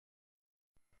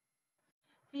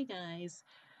Hey guys,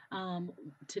 um,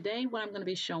 today what I'm going to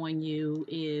be showing you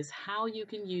is how you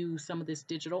can use some of this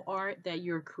digital art that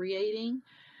you're creating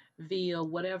via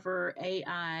whatever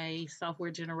AI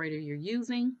software generator you're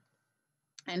using.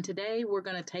 And today we're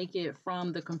going to take it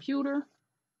from the computer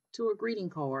to a greeting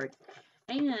card.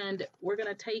 And we're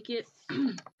going to take it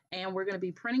and we're going to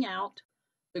be printing out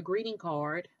the greeting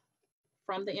card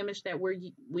from the image that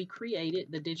we created,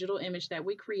 the digital image that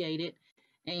we created,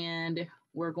 and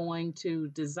we're going to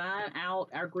design out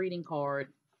our greeting card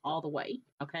all the way.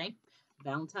 Okay.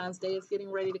 Valentine's Day is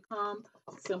getting ready to come.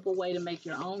 Simple way to make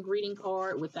your own greeting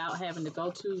card without having to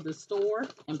go to the store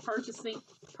and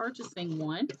purchasing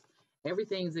one.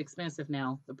 Everything's expensive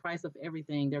now. The price of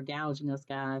everything, they're gouging us,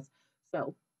 guys.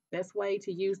 So, best way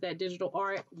to use that digital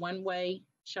art, one way,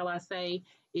 shall I say,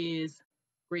 is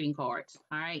greeting cards.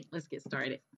 All right, let's get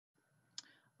started.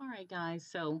 All right, guys.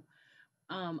 So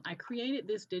I created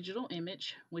this digital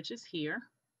image, which is here,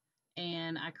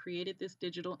 and I created this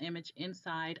digital image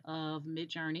inside of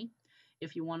Midjourney.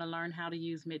 If you want to learn how to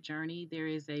use Midjourney, there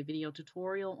is a video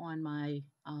tutorial on my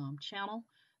channel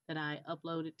that I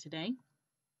uploaded today.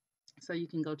 So you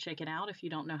can go check it out if you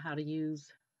don't know how to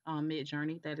use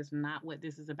Midjourney. That is not what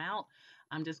this is about.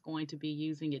 I'm just going to be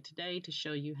using it today to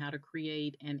show you how to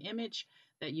create an image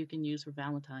that you can use for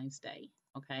Valentine's Day,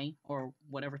 okay, or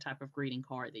whatever type of greeting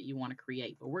card that you want to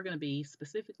create. But we're going to be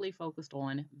specifically focused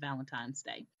on Valentine's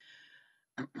Day.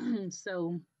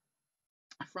 So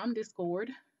from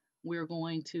Discord, we're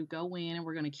going to go in and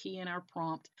we're going to key in our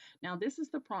prompt. Now, this is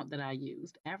the prompt that I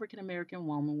used. African American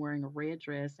woman wearing a red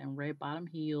dress and red bottom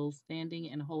heels, standing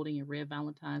and holding a red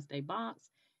Valentine's Day box,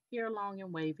 hair long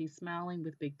and wavy, smiling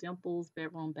with big dimples,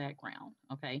 bedroom background.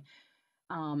 Okay.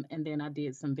 And then I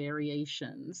did some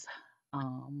variations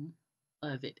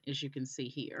of it, as you can see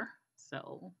here.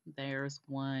 So there's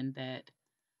one that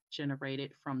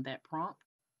generated from that prompt.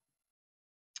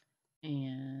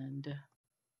 And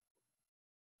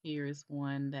here is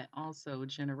one that also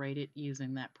generated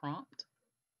using that prompt.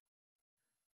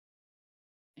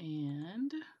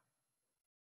 And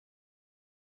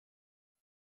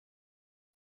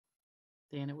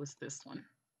then it was this one.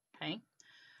 Okay.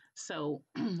 So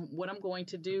what I'm going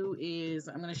to do is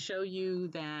I'm going to show you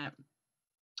that,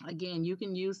 again, you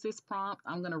can use this prompt.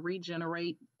 I'm going to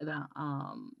regenerate the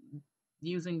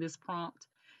using this prompt.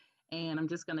 And I'm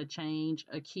just going to change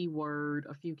a keyword,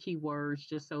 a few keywords,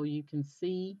 just so you can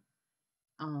see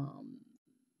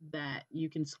that you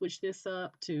can switch this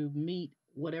up to meet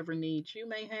whatever needs you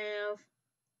may have.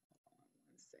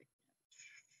 One second.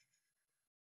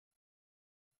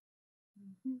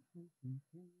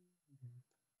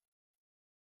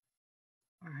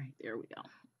 All right, there we go.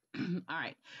 All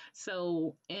right,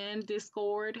 so in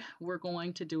Discord, we're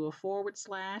going to do a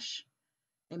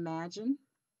 / imagine,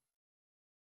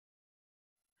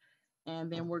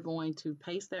 and then we're going to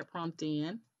paste that prompt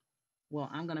in. Well,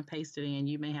 I'm going to paste it in.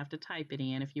 You may have to type it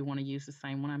in if you want to use the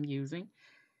same one I'm using.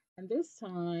 And this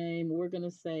time we're going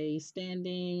to say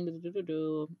standing,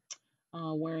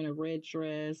 wearing a red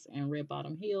dress and red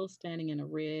bottom heels, standing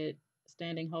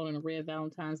holding a red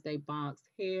Valentine's Day box,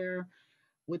 hair.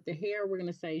 With the hair, we're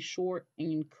going to say short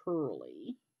and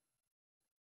curly.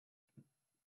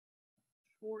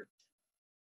 Short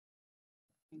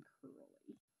and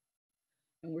curly.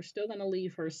 And we're still going to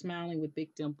leave her smiling with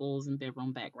big dimples and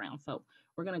bedroom background. So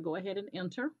we're going to go ahead and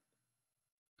enter.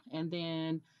 And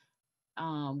then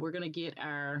we're going to get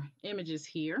our images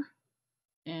here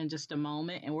in just a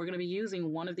moment. And we're going to be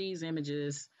using one of these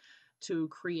images to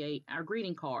create our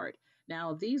greeting card.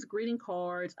 Now, these greeting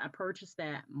cards I purchased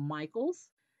at Michael's.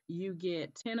 You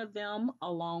get 10 of them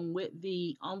along with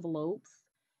the envelopes,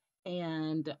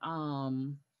 and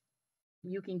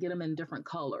you can get them in different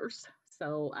colors.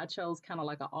 So I chose kind of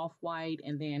like an off-white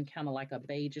and then kind of like a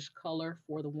beigeish color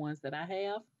for the ones that I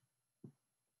have.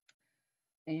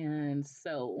 And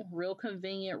so real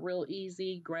convenient, real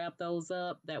easy. Grab those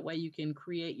up. That way you can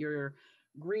create your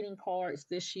greeting cards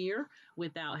this year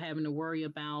without having to worry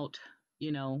about,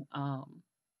 you know,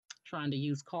 trying to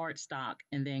use cardstock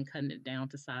and then cutting it down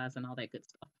to size and all that good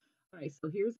stuff. All right, so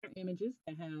here's our images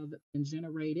that have been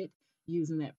generated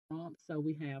using that prompt. So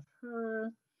we have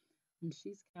her, and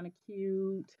she's kind of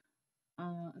cute.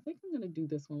 I think I'm going to do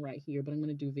this one right here, but I'm going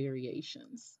to do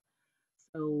variations.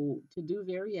 So to do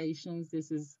variations,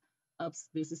 this is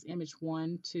image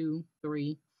 1, 2,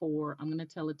 3, 4. I'm going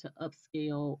to tell it to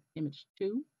upscale image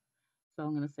 2. So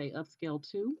I'm going to say upscale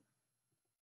 2.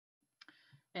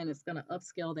 And it's going to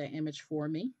upscale that image for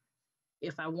me.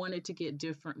 if I wanted to get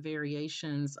different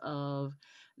variations of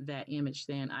that image,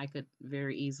 then I could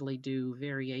very easily do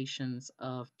variations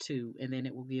of 2, and then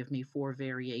it will give me 4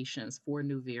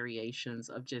 new variations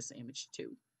of just image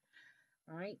 2.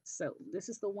 All right, so this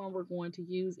is the one we're going to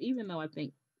use, even though I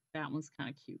think that one's kind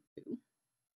of cute too.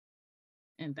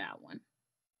 And that one.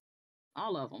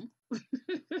 All of them.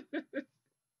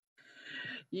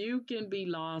 You can be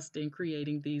lost in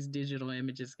creating these digital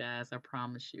images, guys. I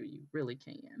promise you, you really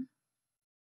can.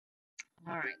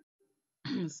 All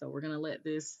right, so we're going to let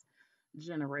this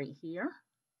generate here.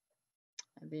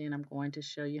 And then I'm going to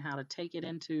show you how to take it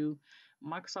into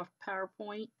Microsoft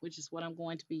PowerPoint, which is what I'm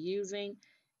going to be using.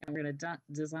 And we're going to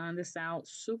design this out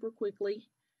super quickly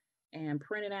and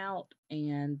print it out.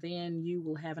 And then you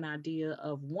will have an idea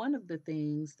of one of the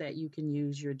things that you can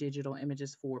use your digital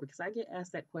images for, because I get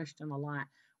asked that question a lot.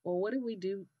 Well, what do we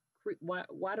do?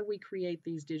 Why do we create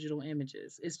these digital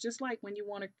images? It's just like when you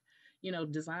want to,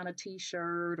 design a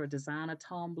t-shirt or design a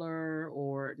tumbler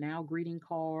or now greeting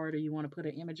card, or you want to put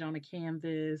an image on a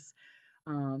canvas.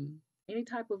 Um, any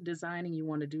type of designing you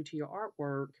want to do to your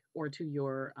artwork or to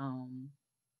your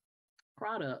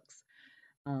products,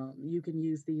 you can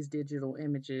use these digital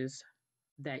images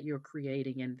that you're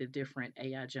creating in the different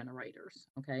AI generators.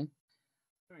 Okay.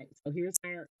 All right. So here's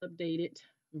our updated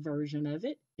version of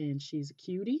it, and she's a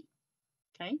cutie.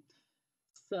 Okay.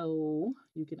 So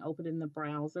you can open it in the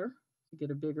browser to get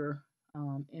a bigger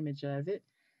image of it.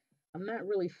 I'm not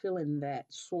really feeling that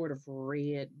sort of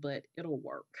red, but it'll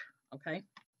work. Okay.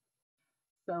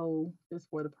 So just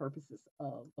for the purposes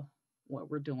of what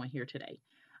we're doing here today.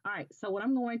 All right. So what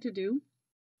I'm going to do,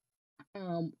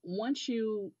 once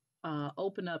you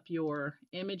open up your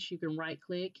image, you can right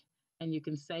click and you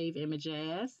can save image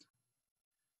as.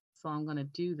 So I'm going to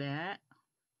do that.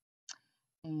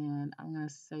 And I'm going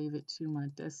to save it to my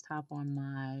desktop on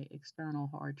my external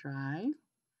hard drive.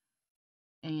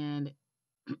 And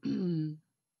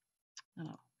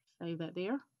I'll save that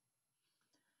there.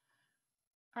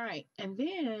 All right, and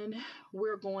then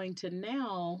we're going to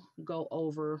now go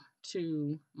over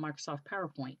to Microsoft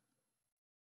PowerPoint.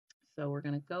 So we're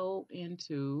going to go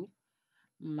into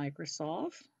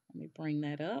Microsoft. Let me bring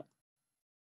that up.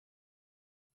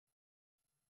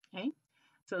 Okay,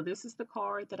 so this is the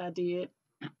card that I did.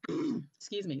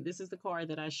 Excuse me, this is the card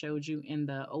that I showed you in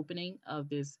the opening of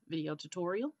this video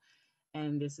tutorial,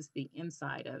 and this is the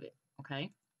inside of it.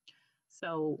 Okay,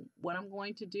 so what I'm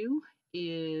going to do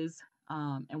is,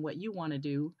 and what you want to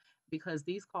do, because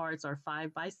these cards are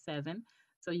 5 by 7,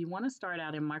 so you want to start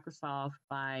out in Microsoft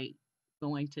by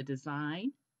going to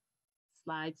Design,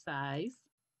 Slide Size,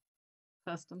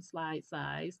 Custom Slide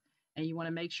Size, and you want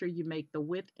to make sure you make the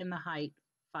width and the height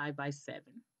 5 by 7.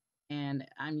 And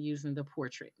I'm using the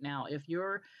portrait. Now, if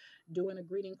you're doing a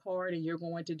greeting card and you're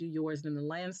going to do yours in the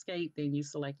landscape, then you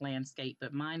select landscape,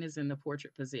 but mine is in the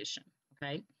portrait position.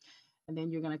 Okay. And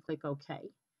then you're going to click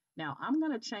OK. Now, I'm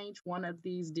going to change one of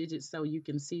these digits so you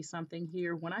can see something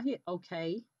here. When I hit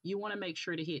OK, you want to make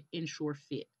sure to hit Ensure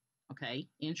Fit. Okay,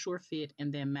 Ensure Fit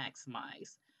and then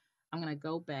Maximize. I'm going to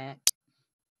go back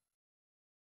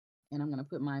and I'm going to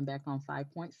put mine back on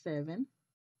 5.7.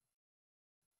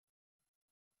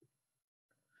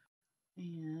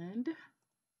 And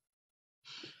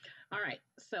all right,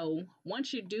 so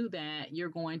once you do that, you're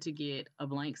going to get a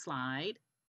blank slide.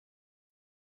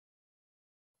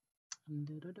 You're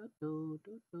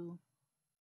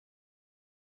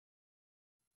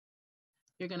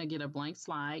going to get a blank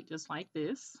slide just like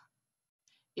this.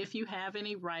 If you have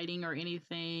any writing or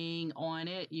anything on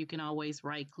it, you can always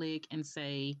right click and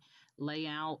say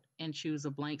layout and choose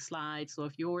a blank slide. So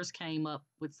if yours came up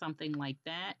with something like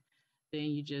that,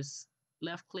 then you just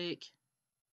left click,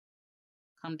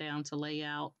 come down to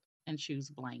layout and choose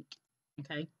blank.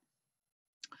 Okay.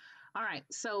 All right.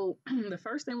 So the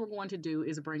first thing we're going to do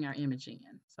is bring our image in.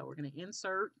 So we're going to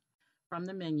insert from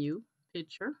the menu,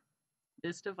 picture,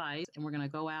 this device, and we're going to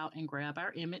go out and grab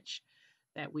our image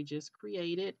that we just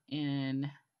created in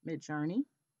Midjourney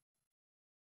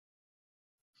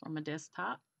from a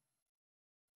desktop.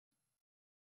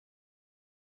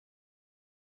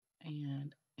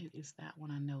 And it is that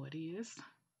one, I know it is.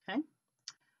 Okay.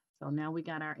 So now we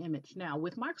got our image. Now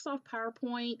with Microsoft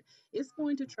PowerPoint, it's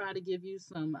going to try to give you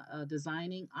some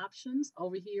designing options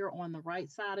over here on the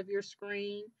right side of your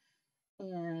screen.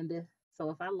 And so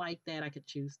if I like that, I could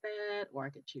choose that, or I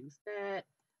could choose that.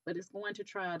 But it's going to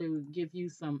try to give you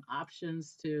some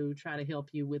options to try to help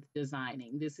you with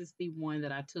designing. This is the one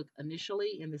that I took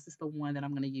initially, and this is the one that I'm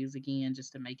going to use again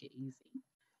just to make it easy.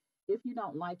 If you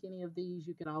don't like any of these,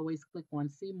 you can always click on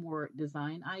See More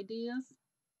Design Ideas,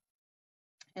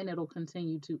 and it'll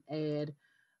continue to add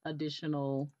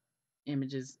additional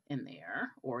images in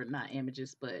there, or not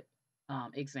images, but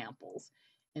examples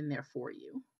in there for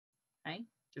you. Okay,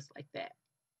 just like that.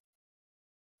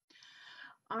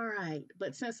 All right,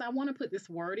 but since I want to put this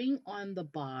wording on the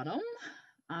bottom,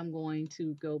 I'm going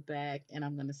to go back and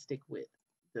I'm going to stick with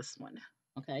this one.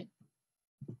 Okay.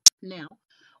 Now,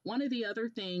 one of the other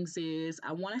things is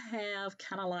I want to have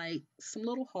kind of like some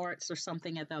little hearts or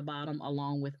something at the bottom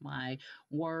along with my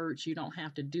words. You don't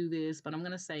have to do this, but I'm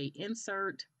going to say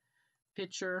insert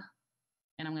picture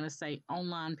and I'm going to say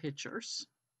online pictures.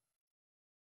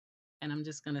 And I'm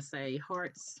just going to say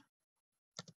hearts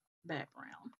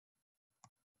background.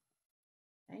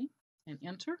 Okay, and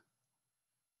enter.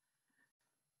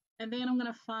 And then I'm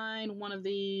going to find one of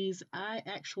these. I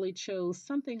actually chose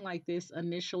something like this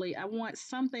initially. I want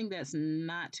something that's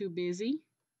not too busy.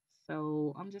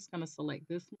 So I'm just going to select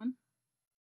this one.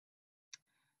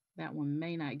 That one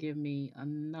may not give me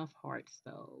enough hearts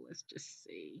though. Let's just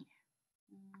see.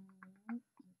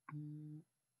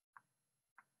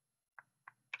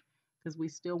 Because we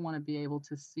still want to be able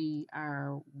to see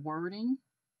our wording.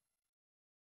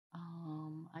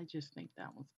 I just think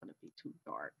that one's going to be too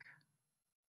dark.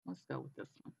 Let's go with this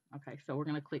one. Okay, so we're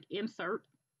going to click insert.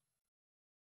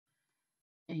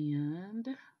 And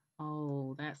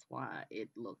oh, that's why it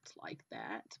looked like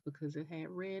that, because it had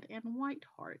red and white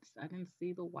hearts. I didn't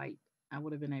see the white. I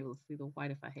would have been able to see the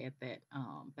white if I had that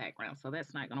background. So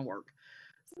that's not going to work.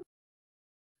 So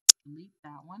delete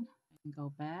that one and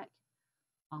go back.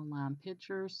 Online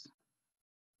pictures.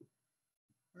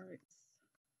 Hearts.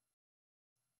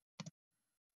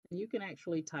 And you can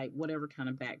actually type whatever kind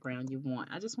of background you want.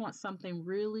 I just want something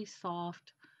really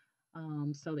soft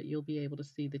so that you'll be able to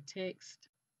see the text.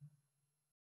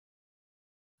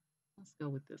 Let's go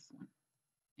with this one.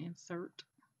 Insert.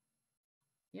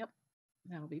 Yep,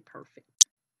 that'll be perfect.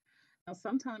 Now,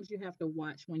 sometimes you have to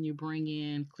watch when you bring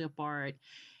in clip art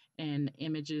and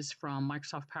images from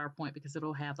Microsoft PowerPoint because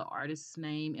it'll have the artist's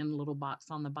name in the little box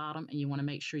on the bottom, and you want to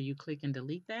make sure you click and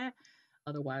delete that.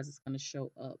 Otherwise, it's going to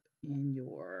show up in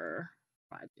your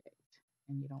project,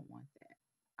 and you don't want that.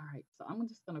 All right, so I'm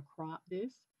just going to crop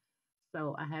this.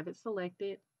 So I have it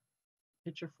selected,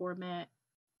 picture format,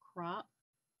 crop,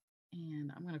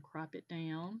 and I'm going to crop it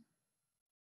down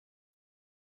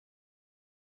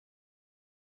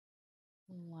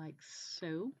like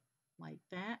so, like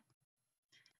that.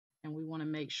 And we want to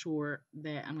make sure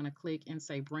that I'm going to click and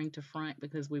say bring to front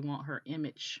because we want her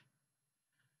image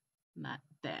not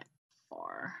that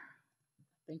far.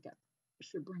 I think I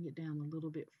should bring it down a little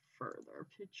bit further.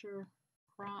 Picture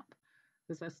crop,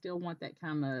 because I still want that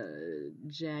kind of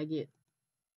jagged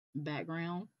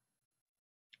background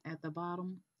at the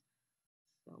bottom.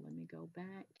 So let me go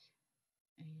back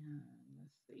and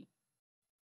let's see.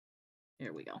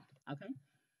 There we go. Okay.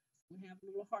 We have a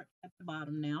little heart at the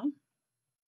bottom now.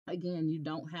 Again, you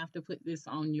don't have to put this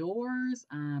on yours.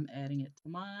 I'm adding it to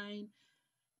mine.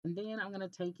 And then I'm going to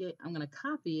take it, I'm going to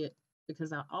copy it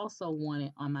because I also want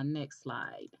it on my next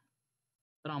slide.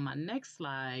 But on my next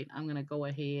slide, I'm going to go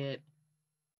ahead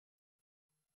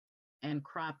and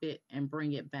crop it and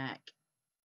bring it back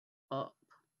up.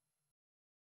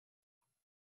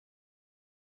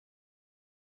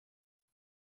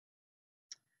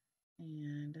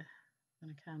 And I'm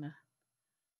going to kind of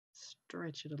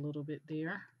stretch it a little bit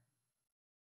there,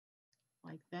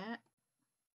 like that.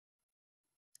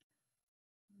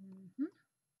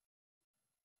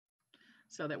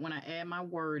 So that when I add my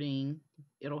wording,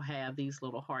 it'll have these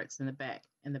little hearts in the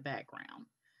background.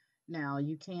 Now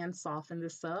you can soften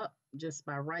this up just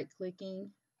by right clicking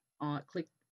on click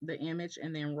the image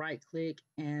and then right click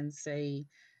and say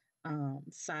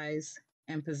size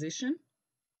and position.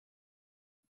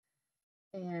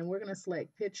 And we're going to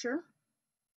select picture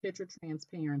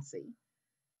transparency.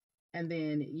 And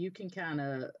then you can kind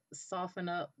of soften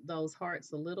up those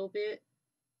hearts a little bit.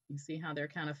 You see how they're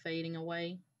kind of fading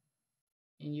away?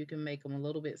 And you can make them a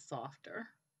little bit softer.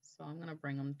 So I'm going to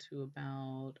bring them to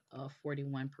about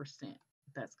 41%.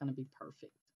 That's going to be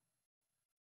perfect.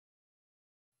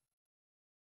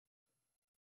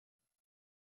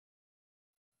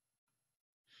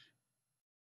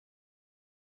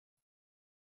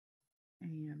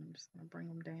 And I'm just going to bring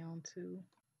them down to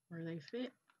where they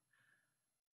fit.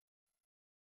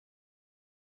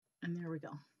 And there we go.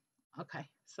 Okay,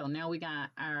 so now we got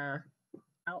our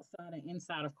outside and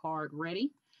inside of card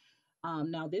ready.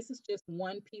 Now this is just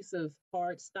one piece of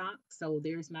cardstock, so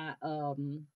there's not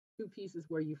two pieces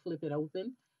where you flip it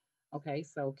open. Okay,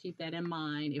 so keep that in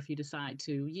mind if you decide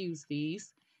to use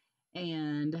these.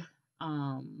 And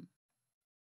I'm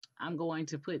going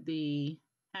to put the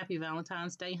Happy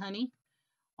Valentine's Day, honey,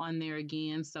 on there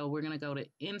again. So we're going to go to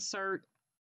Insert,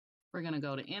 We're going to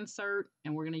go to insert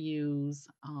and we're going to use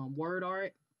word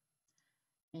art.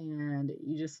 And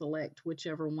you just select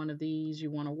whichever one of these you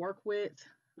want to work with.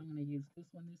 I'm going to use this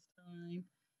one this time.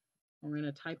 We're going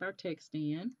to type our text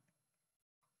in.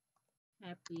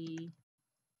 Happy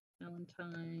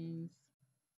Valentine's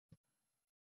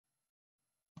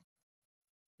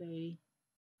Day,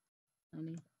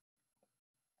 honey.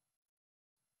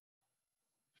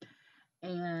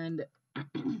 And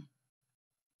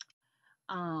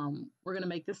we're going to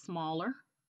make this smaller.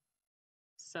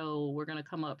 So we're going to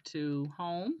come up to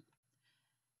home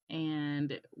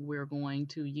and we're going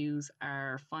to use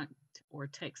our font or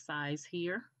text size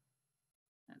here.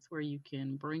 That's where you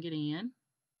can bring it in.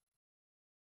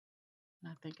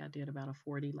 I think I did about a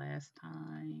 40 last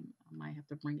time. I might have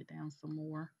to bring it down some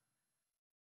more.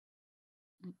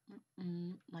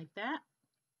 Like that.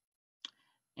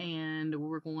 And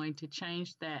we're going to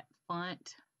change that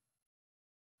font.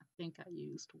 I think I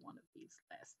used one of these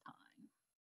last time.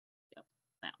 Yep,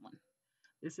 that one.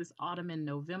 This is Autumn and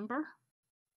November.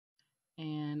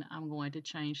 And I'm going to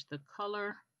change the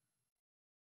color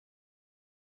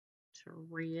to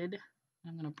red.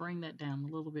 I'm going to bring that down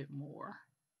a little bit more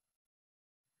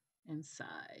in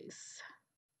size.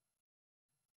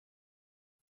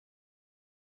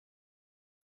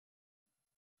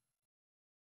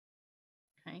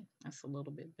 Okay, that's a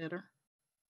little bit better.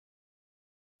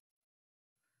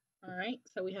 All right,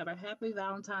 so we have our Happy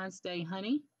Valentine's Day,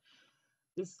 honey.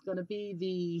 This is going to be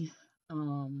the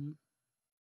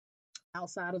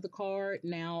outside of the card.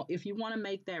 Now, if you want to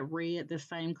make that red the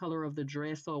same color of the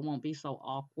dress so it won't be so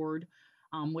awkward,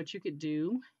 what you could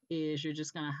do is you're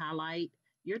just going to highlight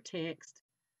your text,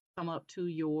 come up to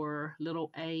your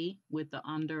little A with the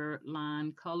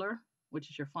underline color, which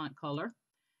is your font color,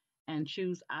 and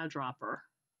choose eyedropper.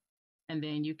 And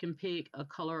then you can pick a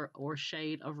color or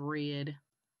shade of red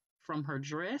from her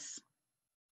dress.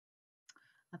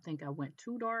 I think I went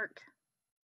too dark.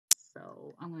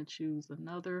 So I'm going to choose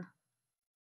another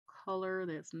color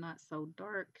that's not so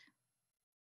dark.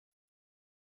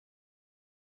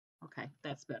 Okay,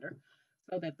 that's better.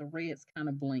 So that the reds kind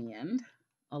of blend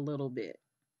a little bit.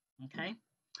 Okay.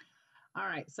 All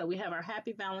right, so we have our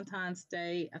Happy Valentine's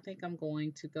Day. I think I'm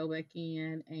going to go back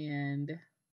in and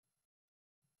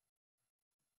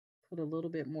put a little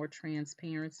bit more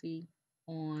transparency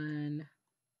on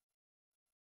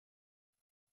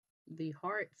the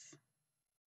hearts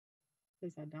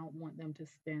because I don't want them to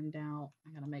stand out.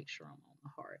 I gotta make sure I'm on the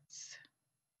hearts.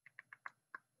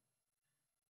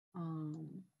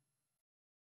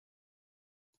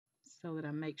 So that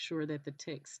I make sure that the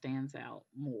text stands out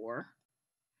more.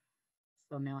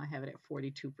 So now I have it at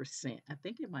 42%. I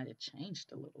think it might have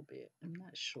changed a little bit. I'm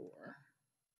not sure.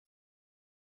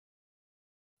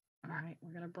 All right,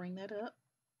 we're gonna bring that up.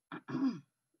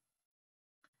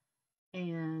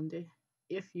 And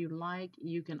if you like,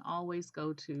 you can always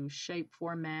go to shape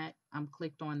format. I'm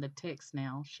clicked on the text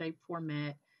now, shape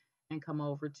format, and come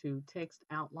over to text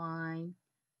outline.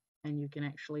 And you can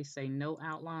actually say no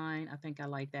outline. I think I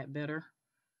like that better.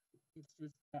 It's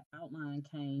just the outline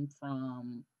came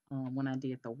from when I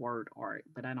did the word art,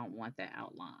 but I don't want that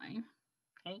outline.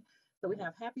 Okay, so we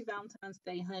have Happy Valentine's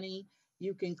Day, honey.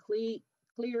 You can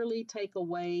clearly take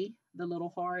away the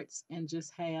little hearts and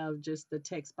just have just the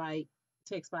text by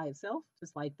itself,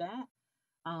 just like that.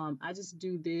 I just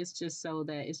do this just so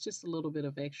that it's just a little bit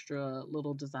of extra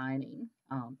little designing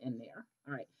in there.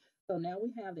 All right, so now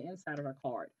we have the inside of our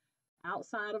card.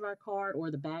 Outside of our card, or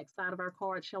the back side of our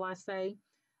card, shall I say,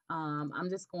 I'm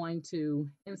just going to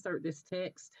insert this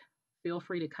text. Feel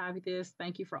free to copy this.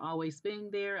 Thank you for always being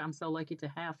there. I'm so lucky to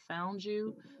have found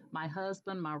you. My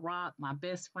husband, my rock, my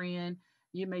best friend.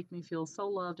 You make me feel so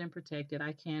loved and protected.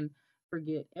 I can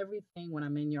forget everything when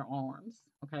I'm in your arms.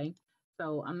 Okay.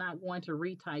 So I'm not going to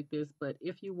retype this, but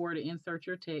if you were to insert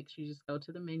your text, you just go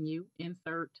to the menu,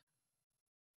 insert.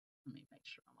 Let me make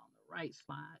sure I'm on the right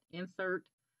slide. Insert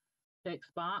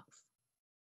text box.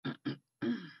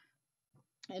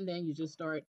 And then you just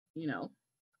start,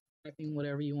 typing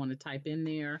whatever you want to type in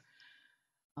there.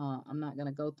 I'm not going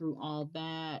to go through all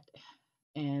that.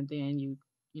 And then you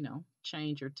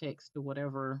change your text to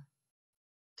whatever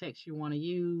text you want to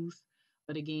use.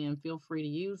 But again, feel free to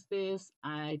use this.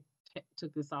 I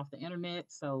took this off the internet,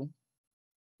 so,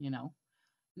 no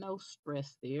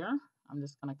stress there. I'm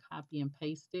just going to copy and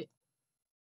paste it.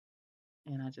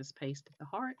 And I just pasted the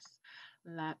hearts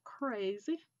like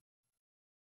crazy.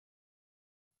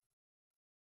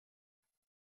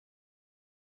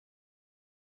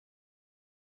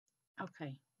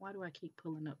 Okay, why do I keep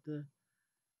pulling up the...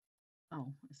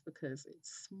 Oh, it's because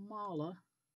it's smaller.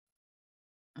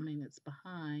 I mean, it's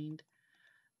behind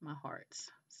my hearts.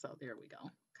 So there we go.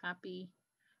 Copy,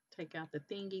 take out the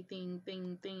thingy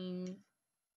thing,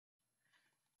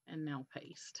 and now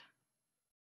paste.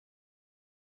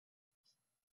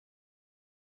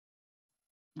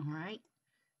 All right.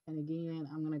 And again,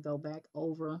 I'm going to go back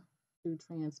over to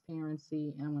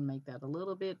transparency and I'm going to make that a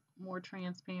little bit more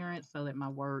transparent so that my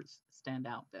words stand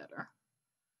out better.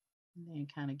 And then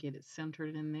kind of get it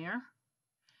centered in there.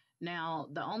 Now,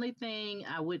 the only thing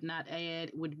I would not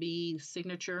add would be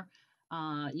signature.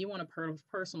 You want to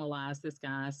personalize this,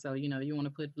 guy. So, you know, you want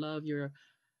to put love your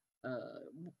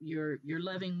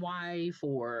loving wife,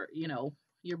 or, you know,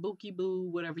 your bookie boo,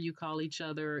 whatever you call each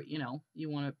other, you know, you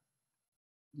want to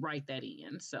write that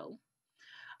in. So,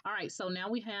 all right, so now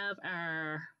we have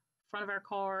our front of our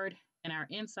card and our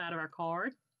inside of our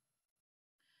card.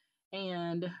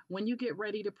 And when you get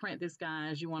ready to print this,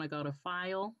 guys, you want to go to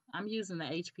File. I'm using the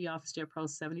HP OfficeJet Pro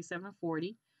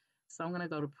 7740. So I'm going to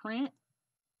go to Print,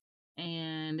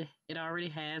 and it already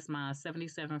has my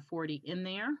 7740 in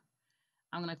there.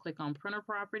 I'm going to click on Printer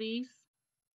Properties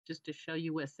just to show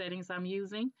you what settings I'm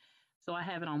using. So I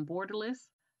have it on borderless.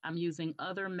 I'm using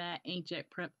other matte inkjet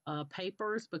print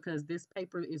papers because this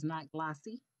paper is not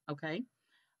glossy, okay?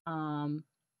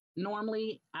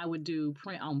 Normally I would do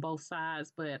print on both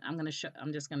sides, but I'm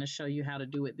just gonna show you how to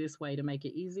do it this way to make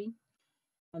it easy.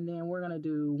 And then we're gonna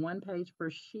do 1 page per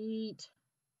sheet,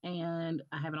 and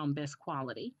I have it on best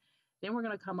quality. Then we're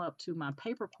gonna come up to my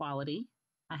paper quality.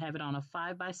 I have it on a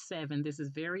 5x7. This is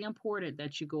very important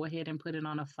that you go ahead and put it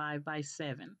on a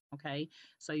 5x7, okay?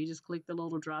 So you just click the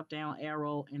little drop down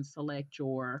arrow and select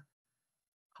your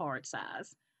card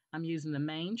size. I'm using the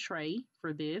main tray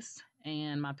for this,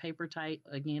 and my paper type,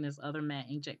 again, is other matte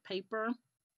inkjet paper.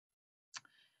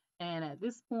 And at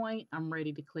this point, I'm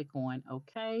ready to click on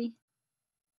OK.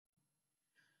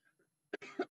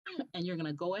 And you're going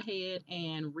to go ahead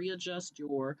and readjust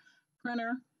your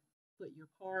printer, put your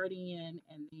card in,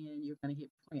 and then you're going to hit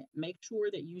print. Make sure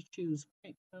that you choose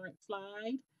print current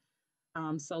slide,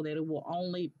 so that it will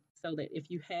only, so that if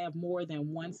you have more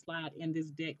than one slide in this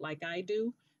deck like I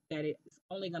do, that it's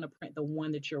only going to print the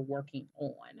one that you're working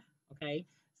on. Okay,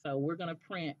 so we're going to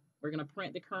print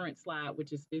the current slide,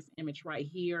 which is this image right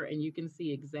here, and you can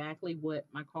see exactly what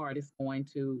my card is going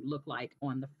to look like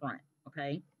on the front.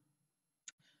 Okay,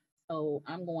 so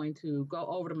I'm going to go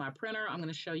over to my printer. I'm going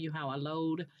to show you how I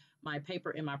load my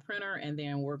paper in my printer, and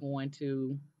then I'm going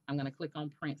to click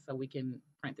on print so we can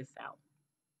print this out.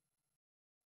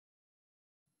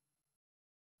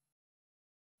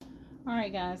 All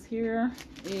right, guys, here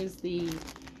is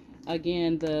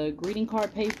again, the greeting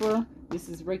card paper. This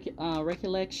is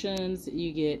recollections.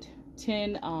 You get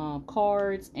 10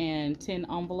 cards and 10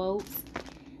 envelopes.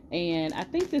 And I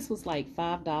think this was like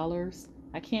 $5.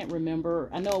 I can't remember.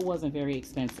 I know it wasn't very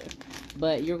expensive.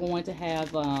 But you're going to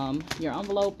have your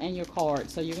envelope and your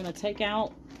card. So you're going to take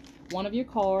out one of your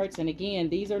cards. And again,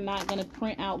 these are not going to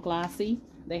print out glossy.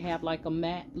 They have like a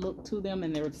matte look to them,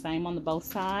 and they're the same on both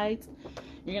sides.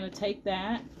 You're going to take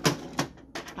that.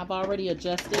 I've already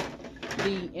adjusted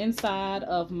the inside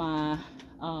of my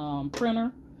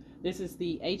printer. This is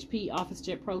the HP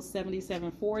OfficeJet Pro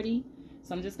 7740.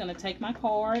 So I'm just going to take my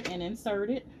card and insert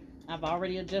it. I've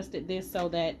already adjusted this so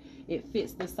that it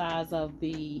fits the size of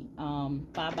the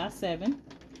 5x7.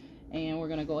 And we're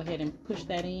going to go ahead and push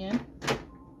that in.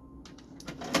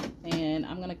 And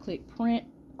I'm going to click print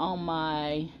on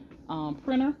my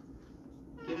printer.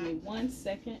 Give me 1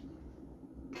 second.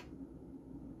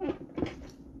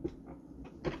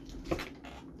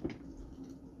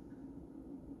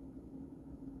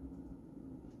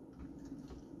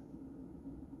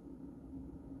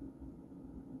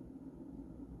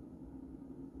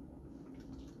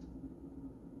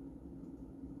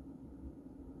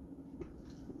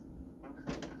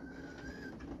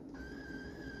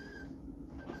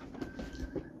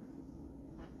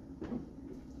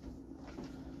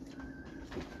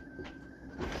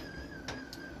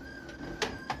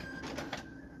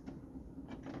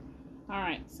 All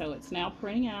right, so it's now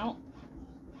printing out.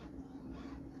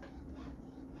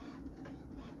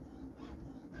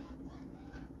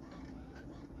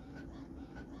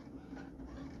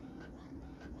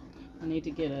 I need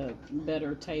to get a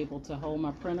better table to hold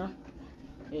my printer.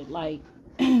 It like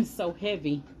so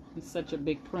heavy. It's such a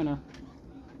big printer.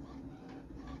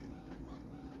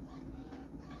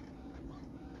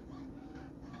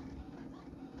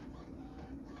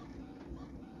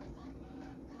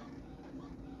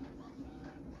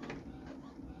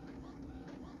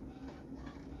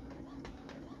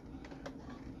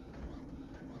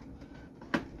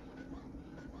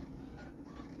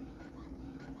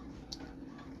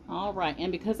 All right,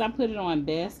 and because I put it on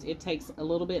best, it takes a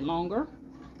little bit longer.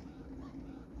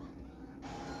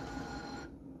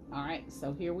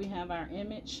 so here we have our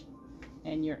image,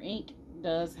 and your ink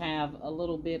does have a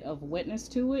little bit of wetness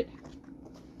to it.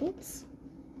 Oops.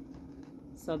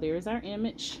 So there's our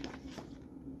image.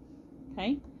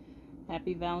 Okay.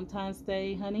 Happy Valentine's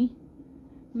Day, honey.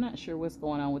 I'm not sure what's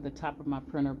going on with the top of my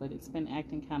printer, but it's been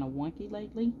acting kind of wonky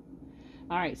lately.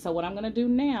 All right, so what I'm going to do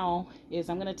now is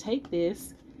I'm going to take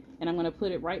this and I'm going to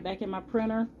put it right back in my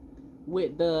printer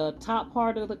with the top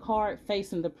part of the card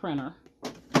facing the printer.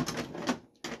 So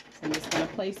I'm just going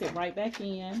to place it right back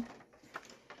in,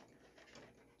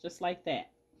 just like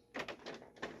that.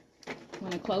 I'm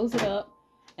going to close it up,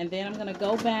 and then I'm going to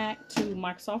go back to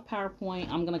Microsoft PowerPoint.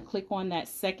 I'm going to click on that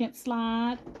second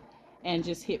slide and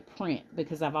just hit print,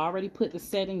 because I've already put the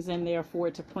settings in there for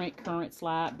it to print current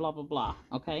slide, blah, blah, blah.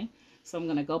 Okay, so I'm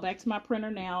going to go back to my printer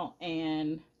now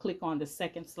and click on the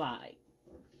second slide.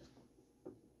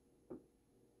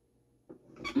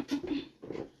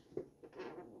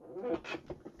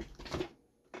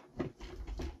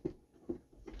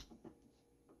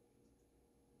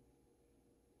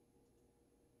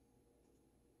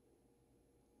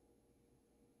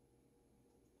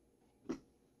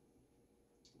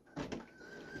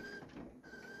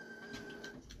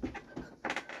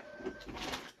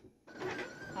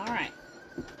 All right.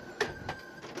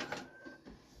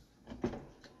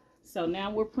 So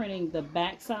now we're printing the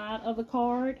back side of the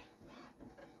card.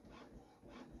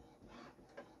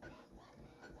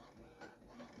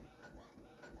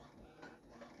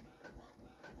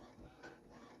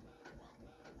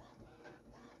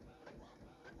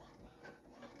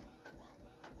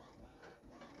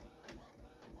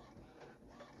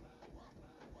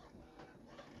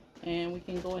 And we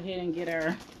can go ahead and get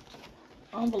our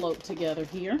envelope together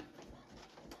here.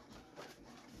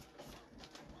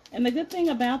 And the good thing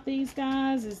about these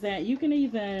guys is that you can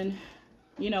even,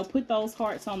 you know, put those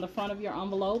hearts on the front of your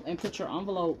envelope and put your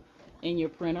envelope in your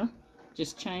printer.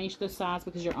 Just change the size,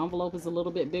 because your envelope is a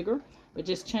little bit bigger, but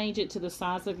just change it to the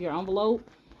size of your envelope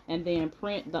and then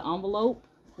print the envelope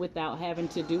without having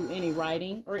to do any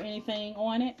writing or anything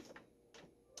on it.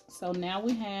 So now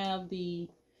we have the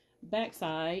back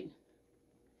side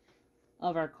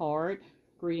of our card,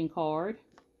 greeting card.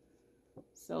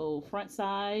 So front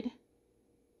side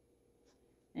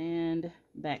and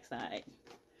back side.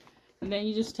 And then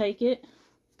you just take it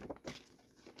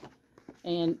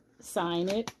and sign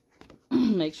it.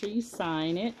 Make sure you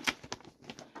sign it.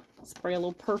 Spray a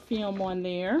little perfume on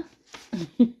there.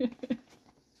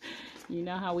 You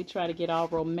know how we try to get all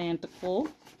romantical.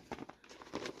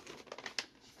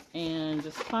 And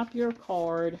just pop your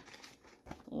card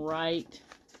right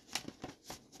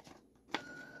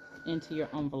into your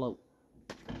envelope.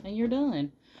 And you're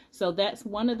done. So that's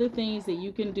one of the things that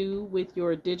you can do with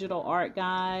your digital art,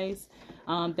 guys,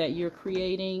 that you're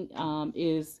creating,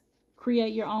 is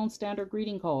create your own standard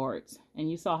greeting cards. And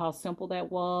you saw how simple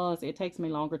that was. It takes me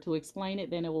longer to explain it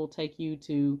than it will take you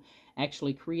to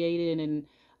actually create it in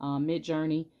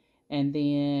Midjourney, and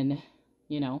then,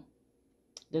 you know,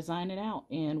 design it out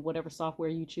in whatever software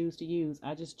you choose to use.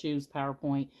 I just choose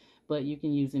PowerPoint, but you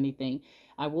can use anything.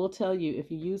 I will tell you,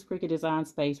 if you use Cricut Design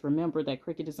Space, remember that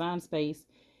Cricut Design Space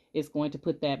is going to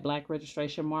put that black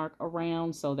registration mark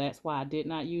around, so that's why I did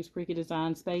not use Cricut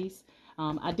Design Space.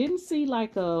 I didn't see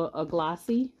like a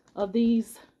glossy of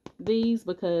these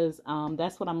because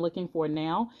that's what I'm looking for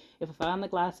now. If I find the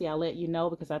glossy, I'll let you know,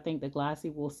 because I think the glossy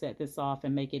will set this off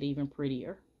and make it even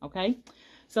prettier. Okay,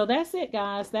 so that's it,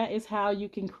 guys. That is how you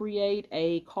can create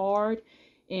a card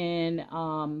in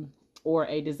or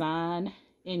a design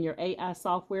in your AI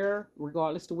software,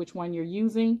 regardless to which one you're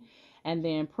using, and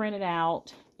then print it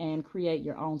out and create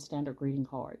your own standard greeting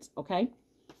cards. Okay,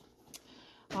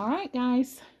 all right,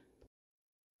 guys.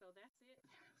 So that's it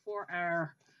for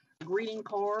our greeting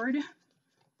card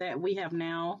that we have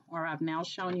now, or I've now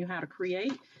shown you how to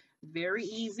create. Very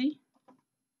easy.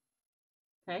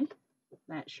 Okay,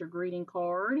 that's your greeting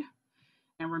card.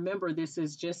 And remember, this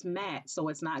is just matte, so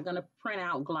it's not going to print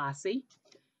out glossy.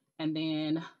 And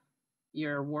then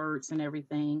your words and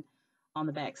everything on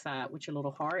the back side with your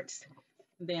little hearts.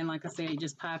 And then, like I said, you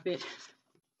just pop it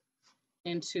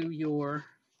into your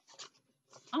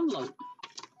envelope.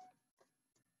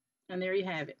 And there you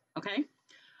have it. Okay.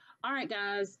 All right,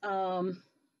 guys.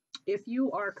 If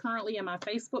you are currently in my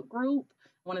Facebook group,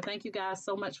 I want to thank you guys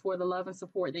so much for the love and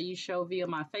support that you show via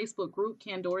my Facebook group,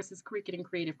 Candoris's Cricut and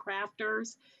Creative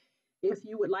Crafters. If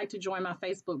you would like to join my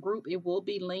Facebook group, it will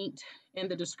be linked in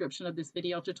the description of this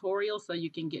video tutorial, so you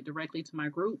can get directly to my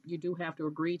group. You do have to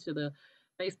agree to the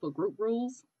Facebook group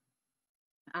rules.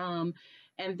 And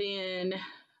then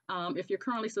if you're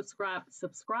currently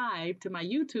subscribed to my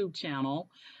YouTube channel,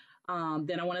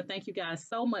 Then I want to thank you guys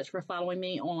so much for following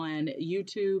me on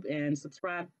YouTube and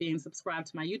being subscribed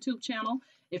to my YouTube channel.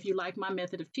 If you like my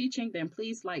method of teaching, then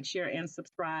please like, share, and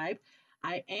subscribe.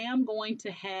 I am going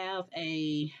to have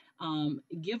a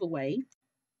giveaway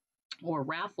or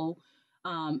raffle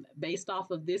based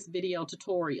off of this video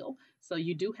tutorial. So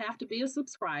you do have to be a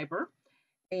subscriber,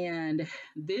 and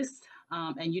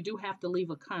and you do have to leave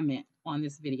a comment on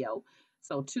this video.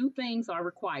 So two things are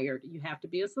required. You have to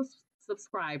be a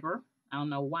subscriber. I don't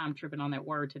know why I'm tripping on that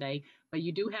word today, but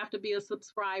you do have to be a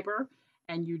subscriber,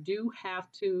 and you do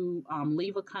have to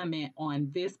leave a comment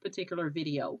on this particular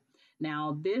video.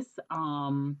 Now, this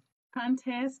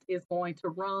contest is going to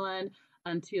run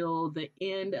until the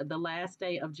last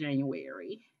day of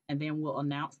January, and then we'll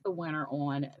announce the winner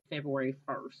on February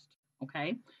 1st.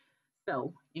 Okay.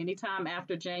 So anytime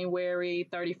after January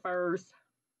 31st,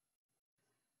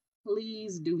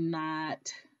 please do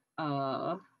not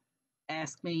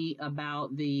ask me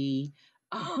about the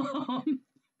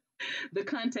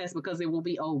contest, because it will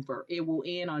be over. It will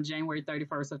end on January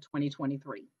 31st of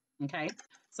 2023. Okay.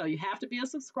 So you have to be a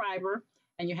subscriber,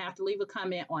 and you have to leave a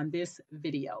comment on this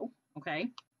video. Okay.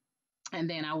 And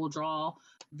then I will draw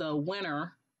the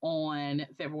winner on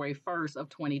February 1st of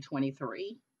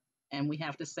 2023. And we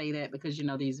have to say that because,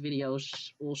 these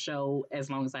videos will show as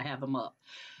long as I have them up.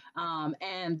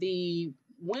 And the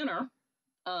winner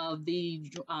of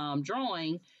the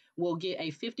drawing will get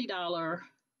a $50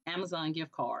 Amazon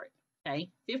gift card. Okay,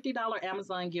 $50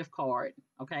 Amazon gift card.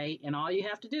 Okay, and all you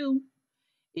have to do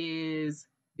is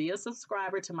be a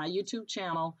subscriber to my YouTube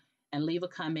channel and leave a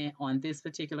comment on this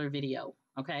particular video.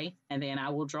 Okay, and then I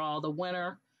will draw the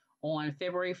winner on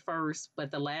February 1st,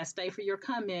 but the last day for your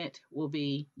comment will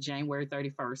be January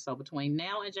 31st. So between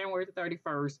now and January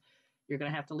 31st, you're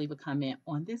going to have to leave a comment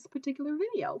on this particular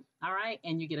video. All right,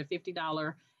 and you get a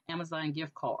 $50 Amazon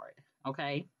gift card.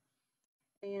 Okay,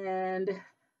 and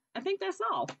I think that's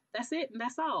all. That's it, and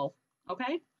that's all.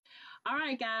 Okay. All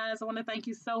right, guys, I want to thank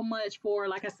you so much for,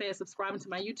 like I said, subscribing to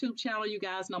my YouTube channel. You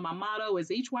guys know my motto is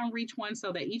each one reach one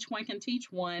so that each one can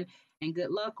teach one. And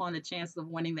good luck on the chances of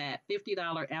winning that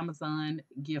 $50 Amazon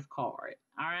gift card.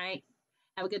 All right.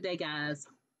 Have a good day, guys.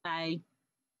 Bye.